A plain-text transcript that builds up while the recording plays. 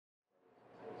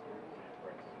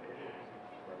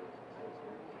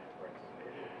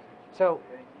So,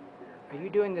 are you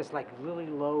doing this like really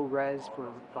low res for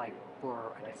an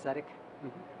aesthetic?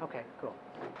 Mm-hmm. Okay, cool.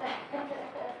 So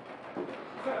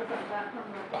is that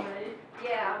from the parade?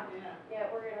 Yeah. Yeah,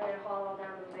 we're gonna haul all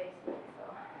down to the basement, so.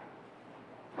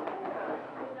 Yeah,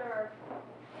 these are our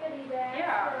goodie bags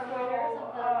Yeah, for so, winners of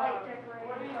the light what do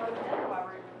decorating you want to contest.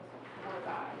 collaborate with us for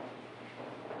that?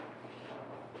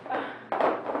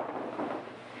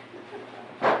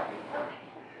 Okay,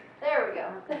 there we go.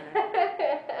 That's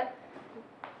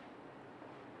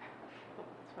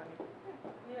funny.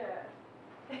 Yeah.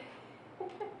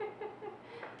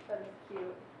 That is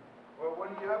cute. Well, what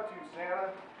are you up to, Santa?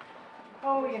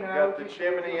 Oh, you You know. got the just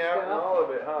chimney usual out and stuff. all of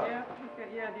it, huh? Yeah, okay,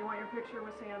 yeah, do you want your picture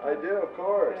with Santa? I do, of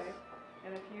course. Okay.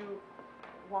 And if you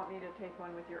want me to take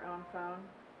one with your own phone?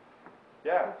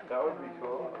 Yeah, Okay, that would then be I will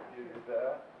cool do that if you too. did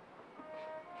that.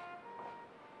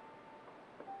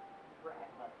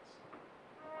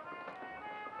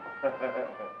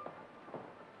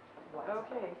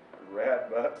 Okay. Rat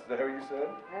butts, is that what you said?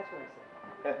 That's what I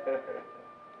said.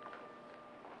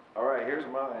 All right, here's I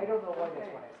mine. don't know why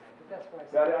that's what I said, but that's what I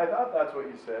That, said. I thought that's what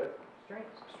you said.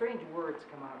 Strange words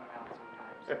come out of my mouth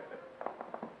sometimes.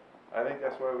 I think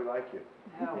that's why we like you.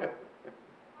 Oh, well.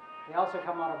 They also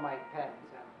come out of my pen,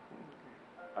 so.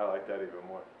 I like that even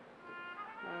more.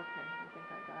 Okay, I think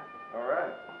I got it. All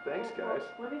right, thanks, Well, guys.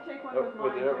 let me take one Oh, with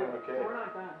with mine that too. one, okay. We're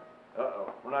not done.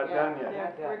 Uh-oh, we're not Yeah. done yet. Yeah,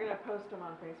 Not done. we're gonna post them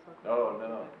on Facebook. Oh,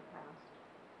 no.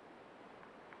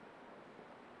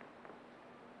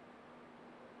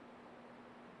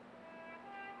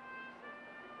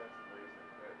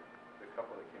 The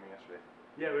couple that came yesterday.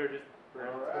 Yeah, we were just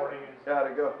sporting and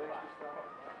Gotta go.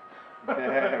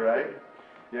 Right?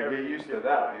 Yeah, get used to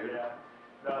that, dude. Yeah.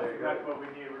 No, There it's you go. exactly what we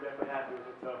need. We're definitely happy with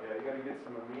it. So Yeah, you gotta get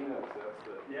some aminos,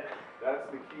 yeah. that's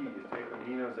the key, you take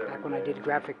aminos every day. Back when I did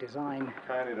graphic design,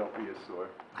 Kinda don't be a sore.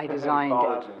 I designed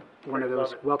Collagen. one of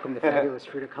those Welcome to Fabulous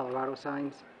Fruit of Colorado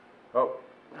signs. Oh,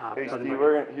 hey for the-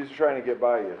 Steve, he's trying to get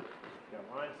by you.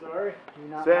 Don't mind, sorry. Do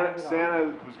not Santa, mind at all.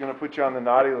 Santa was gonna put you on the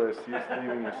naughty list, he's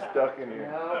leaving you stuck in here.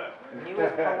 No, he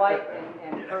was polite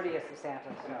and courteous to Santa,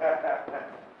 so.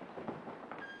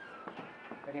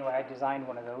 But anyway, I designed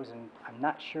one of those, and I'm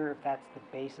not sure if that's the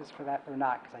basis for that or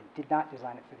not, because I did not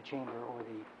design it for the chamber or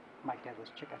the Mike Douglas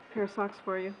chicken. Pair of socks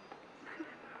for you.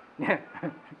 Nah,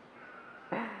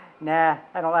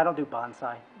 I don't do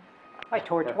bonsai. Why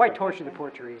torture the poor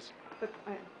trees? But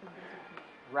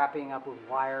Wrapping up with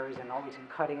wires and always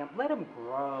cutting them. Let them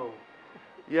grow.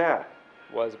 Yeah,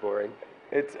 Was boring.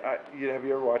 it's, have you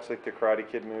ever watched like the Karate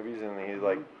Kid movies and he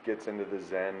like gets into the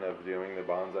zen of doing the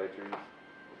bonsai trees?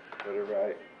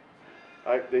 Whatever,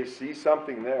 they see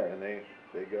something there and they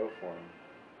go for them.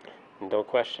 And don't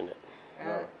question it.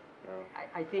 No.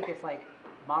 I think it's like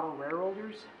model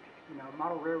railroaders. You know,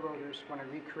 model railroaders want to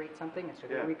recreate something, and so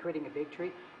they're Yeah. recreating a big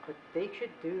tree, but they should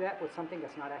do that with something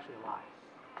that's not actually alive.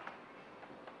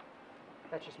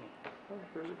 That's just me. Oh,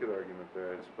 there's a good argument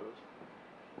there, I suppose.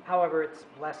 However, it's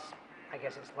less, I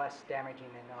guess it's less damaging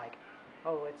than like,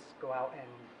 oh, let's go out and,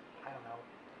 I don't know,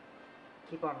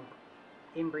 keep on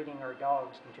inbreeding our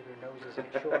dogs into their noses and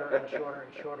get shorter and shorter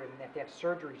and shorter, and they have to have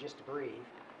surgery just to breathe.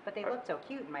 But they look so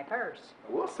cute in my purse.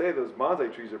 I will say those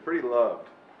bonsai trees are pretty loved.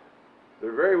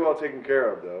 They're very well taken care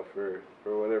of though, for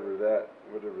whatever that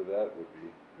would be.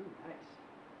 Ooh, nice.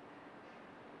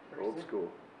 Old Very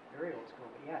school. Very old school,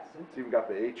 but yeah, since It's even got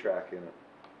the A-track in it.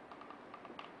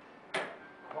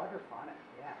 quadraphonic,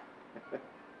 yeah.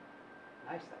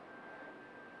 Nice though.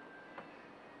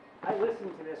 I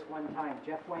listened to this one time,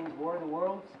 Jeff Wayne's War of the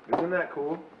Worlds. Isn't that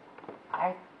cool?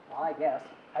 I guess.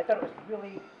 I thought it was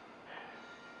really,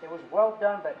 it was well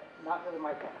done, but not really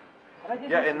my thing. And I did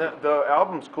Yeah, listen and the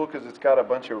album's cool because it's got a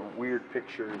bunch of weird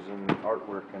pictures and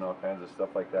artwork and all kinds of stuff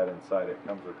like that inside. It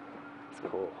comes with. It's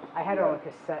cool. I had it on a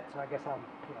cassette, so I guess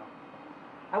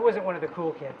I wasn't one of the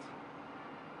cool kids.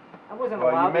 I wasn't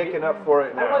Well, allowed you're to be, making up for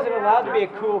it now. I wasn't allowed to be a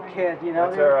cool kid, you know.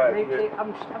 That's all right.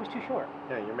 I was too short.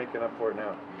 Yeah, you're making up for it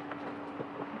now.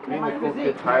 And Being my the cool physique,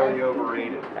 kid's highly man.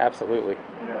 overrated. Absolutely.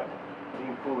 Yeah.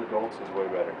 Being cool adults is way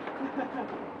better.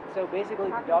 So basically,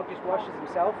 the dog just washes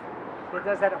himself. It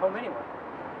does that at home anyway.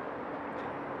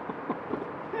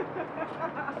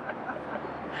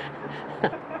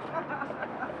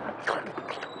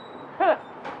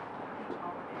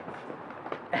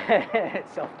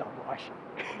 Self-dog wash.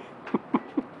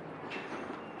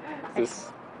 This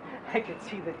I could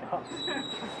see the dogs.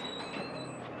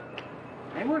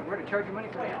 And we're to charge you money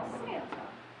for that.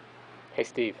 Hey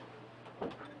Steve.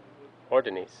 Or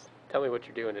Denise. Tell me what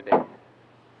you're doing today.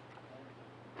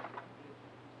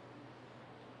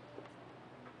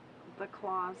 the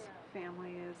Claus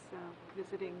family is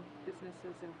visiting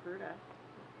businesses in Ferda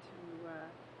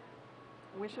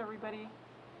wish everybody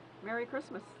Merry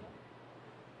Christmas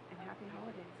and Happy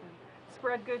Holidays and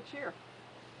spread good cheer.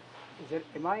 Is it?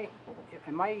 Am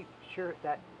I sure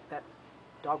that that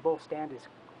dog bowl stand is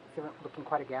looking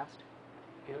quite aghast?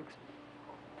 He looks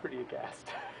pretty aghast.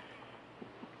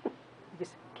 He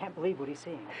just can't believe what he's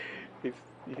seeing. He's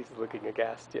looking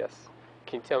aghast, yes.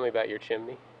 Can you tell me about your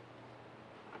chimney?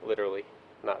 Literally,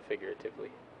 not figuratively.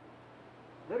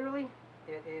 Literally,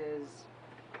 it is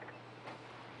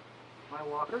my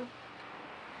walker,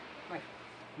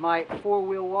 my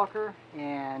four-wheel walker,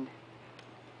 and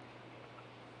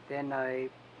then I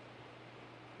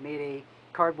made a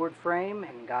cardboard frame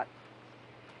and got,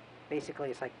 basically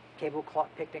it's like tablecloth,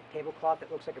 picnic tablecloth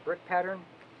that looks like a brick pattern,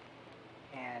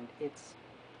 and it's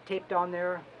taped on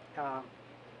there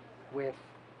with,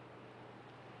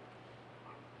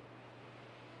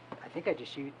 I think I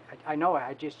just used, I know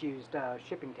I just used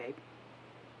shipping tape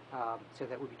so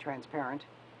that it would be transparent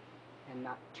and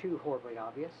not too horribly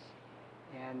obvious.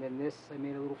 And then this, I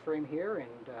made a little frame here,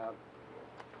 and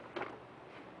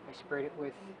I sprayed it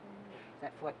with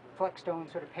that Flexstone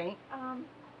sort of paint.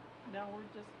 No, we're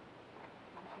just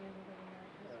wishing everybody Merry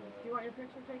Christmas. Do you want your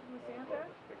picture taken with Santa?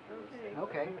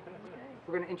 Okay. Okay.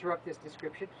 We're going to interrupt this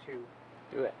description to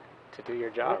Do it. To do your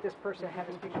let job. this person have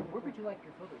his picture. Where would you like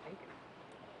your photo taken?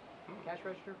 Cash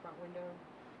register, front window?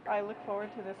 I look forward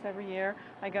to this every year.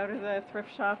 I go to the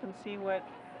thrift shop and see what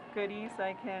goodies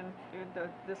I can do.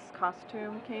 This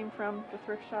costume came from the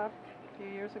thrift shop a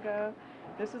few years ago.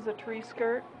 This is a tree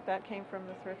skirt that came from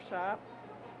the thrift shop.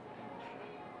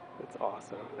 That's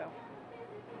awesome. So,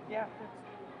 yeah,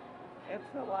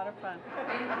 it's a lot of fun.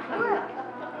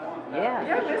 Yeah.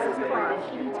 Yeah, Mrs.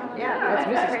 Claus. Yeah, that's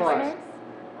Mrs. Claus.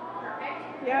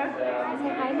 Yeah.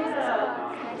 Say hi, Mrs.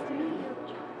 Claus. Nice to meet you.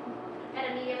 And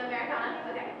a medium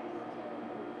Americano, okay.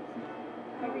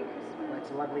 Merry Christmas. Well,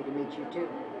 it's lovely to meet you too.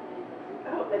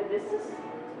 Oh, and this is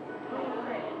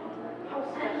how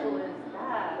special is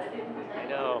that? I didn't think I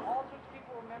know. All these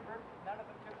people remember, none of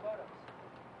them took photos.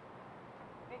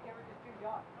 I think they were just too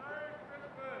young. Merry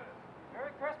Christmas!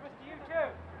 Merry Christmas to you too!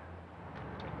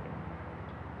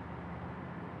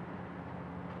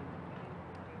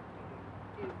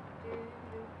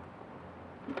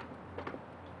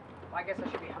 Well, I guess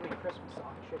I should be humming Christmas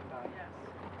songs, shouldn't I? Yes.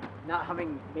 Not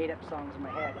humming made-up songs in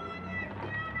my head.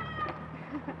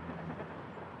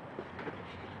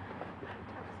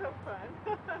 So fun.